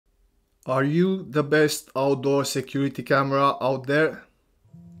Are you the best outdoor security camera out there?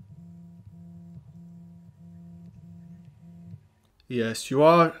 Yes, you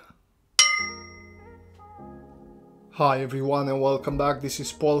are. Hi everyone and welcome back. This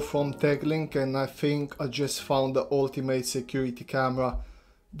is Paul from TechLink and I think I just found the ultimate security camera.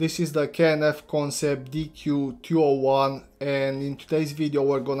 This is the K&F Concept DQ201 and in today's video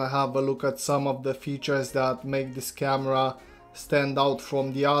we're gonna have a look at some of the features that make this camera stand out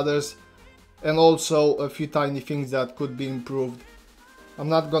from the others, and also a few tiny things that could be improved. I'm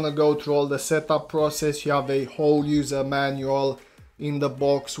not gonna go through all the setup process. You have a whole user manual in the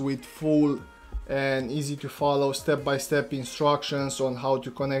box with full and easy to follow step-by-step instructions on how to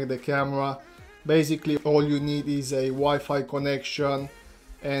connect the camera. Basically all you need is a Wi-Fi connection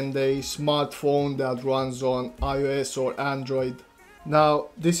and a smartphone that runs on iOS or Android. Now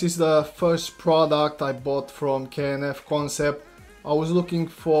this is the first product I bought from K&F Concept. I was looking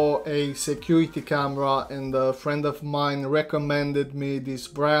for a security camera and a friend of mine recommended me this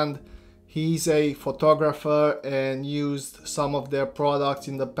brand. He's a photographer and used some of their products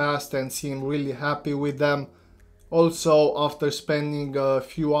in the past and seemed really happy with them. Also, after spending a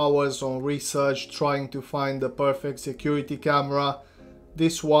few hours on research trying to find the perfect security camera,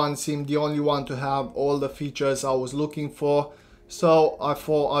 this one seemed the only one to have all the features I was looking for, so I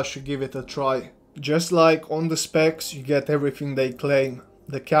thought I should give it a try. Just like on the specs, you get everything they claim.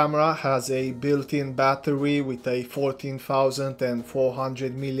 The camera has a built-in battery with a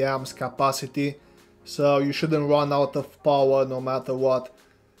 14,400 milliamps capacity, so you shouldn't run out of power no matter what.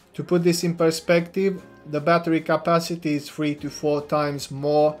 To put this in perspective, the battery capacity is 3 to 4 times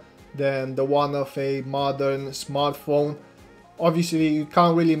more than the one of a modern smartphone. Obviously, you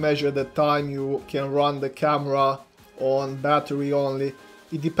can't really measure the time you can run the camera on battery only.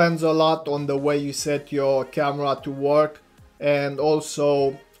 It depends a lot on the way you set your camera to work and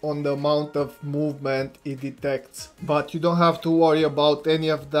also on the amount of movement it detects. But you don't have to worry about any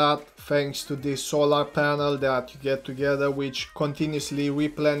of that thanks to this solar panel that you get together, which continuously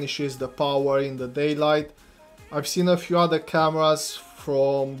replenishes the power in the daylight. I've seen a few other cameras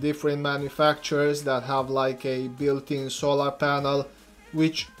from different manufacturers that have like a built-in solar panel,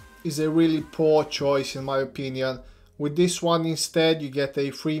 which is a really poor choice in my opinion. With this one instead you get a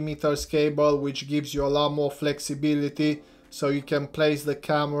 3 meters cable, which gives you a lot more flexibility so you can place the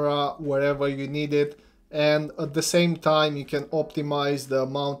camera wherever you need it, and at the same time you can optimize the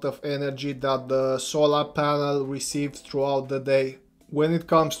amount of energy that the solar panel receives throughout the day. When it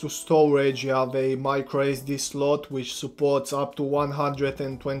comes to storage, you have a micro SD slot which supports up to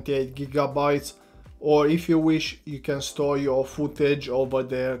 128 gigabytes, or if you wish you can store your footage over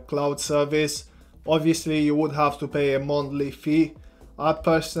their cloud service. Obviously you would have to pay a monthly fee. I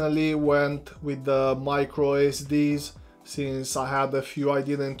personally went with the micro SDs since I had a few I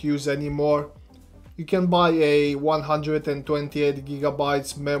didn't use anymore. You can buy a 128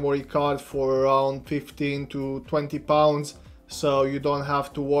 gigabytes memory card for around 15 to 20 pounds, so you don't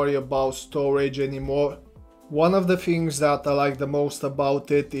have to worry about storage anymore. One of the things that I like the most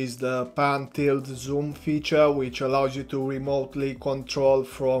about it is the pan tilt zoom feature, which allows you to remotely control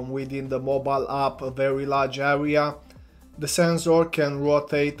from within the mobile app a very large area. The sensor can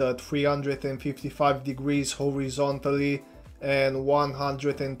rotate at 355 degrees horizontally and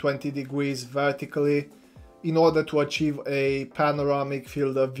 120 degrees vertically in order to achieve a panoramic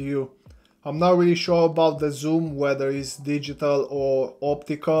field of view. I'm not really sure about the zoom, whether it's digital or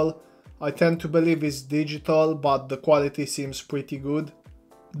optical. I tend to believe it's digital, but the quality seems pretty good.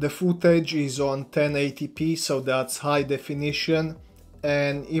 The footage is on 1080p, so that's high definition,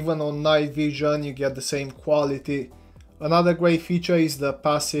 and even on night vision you get the same quality. Another great feature is the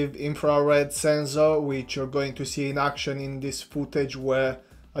passive infrared sensor, which you're going to see in action in this footage where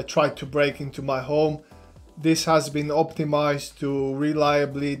I tried to break into my home. This has been optimized to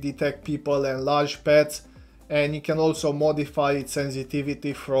reliably detect people and large pets, and you can also modify its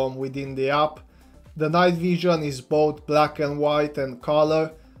sensitivity from within the app. The night vision is both black and white and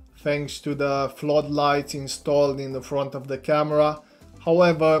color, thanks to the floodlights installed in the front of the camera.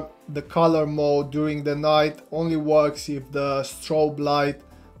 However, the color mode during the night only works if the strobe light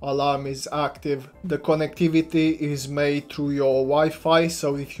alarm is active. The connectivity is made through your Wi-Fi,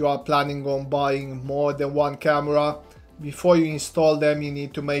 so if you are planning on buying more than one camera, before you install them you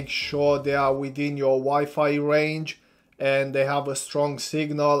need to make sure they are within your Wi-Fi range and they have a strong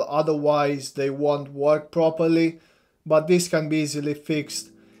signal, otherwise they won't work properly, but this can be easily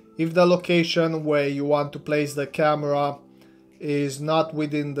fixed. If the location where you want to place the camera is not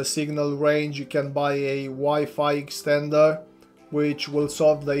within the signal range, you can buy a Wi-Fi extender which will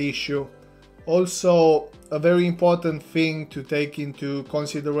solve the issue. Also, a very important thing to take into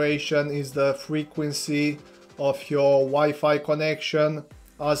consideration is the frequency of your Wi-Fi connection,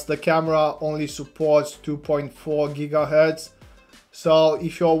 as the camera only supports 2.4 GHz. So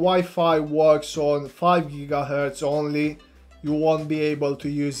if your Wi-Fi works on 5 GHz only, you won't be able to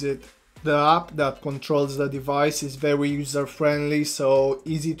use it. The app that controls the device is very user friendly, so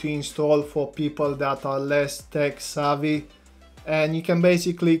easy to install for people that are less tech savvy, and you can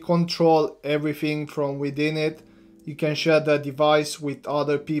basically control everything from within it. You can share the device with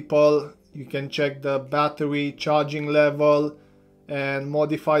other people, you can check the battery charging level and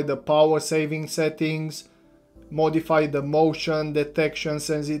modify the power saving settings, modify the motion detection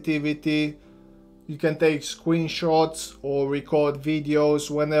sensitivity. You can take screenshots or record videos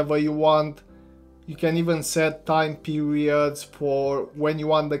whenever you want. You can even set time periods for when you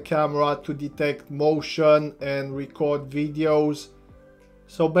want the camera to detect motion and record videos.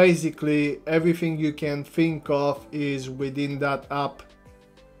 So basically everything you can think of is within that app.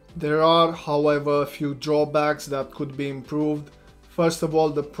 There are, however, a few drawbacks that could be improved. First of all,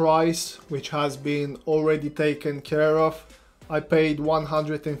 the price, which has been already taken care of. I paid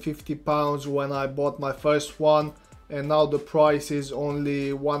 £150 when I bought my first one, and now the price is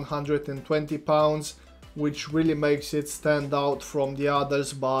only £120, which really makes it stand out from the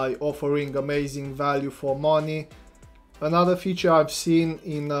others by offering amazing value for money. Another feature I've seen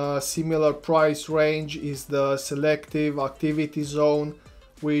in a similar price range is the selective activity zone,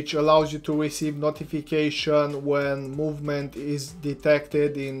 which allows you to receive notification when movement is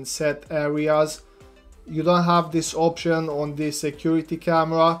detected in set areas. You don't have this option on the security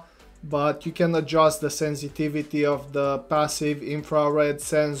camera, but you can adjust the sensitivity of the passive infrared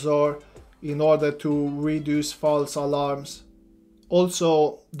sensor in order to reduce false alarms.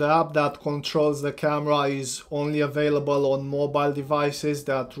 Also, the app that controls the camera is only available on mobile devices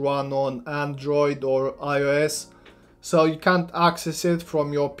that run on Android or iOS, so you can't access it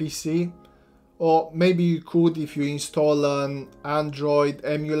from your PC, or maybe you could if you install an Android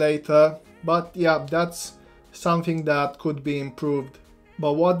emulator, but yeah, that's something that could be improved.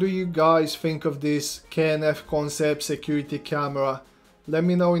 But what do you guys think of this K&F Concept security camera? Let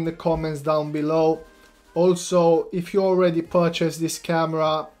me know in the comments down below. Also, if you already purchased this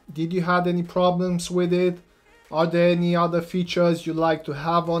camera, did you have any problems with it? Are there any other features you'd like to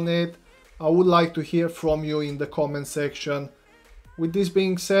have on it? I would like to hear from you in the comment section. With this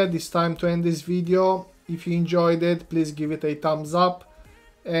being said, it's time to end this video. If you enjoyed it, please give it a thumbs up.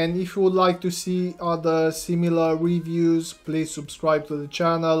 And if you would like to see other similar reviews, please subscribe to the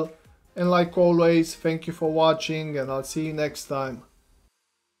channel. And like always, thank you for watching, and I'll see you next time.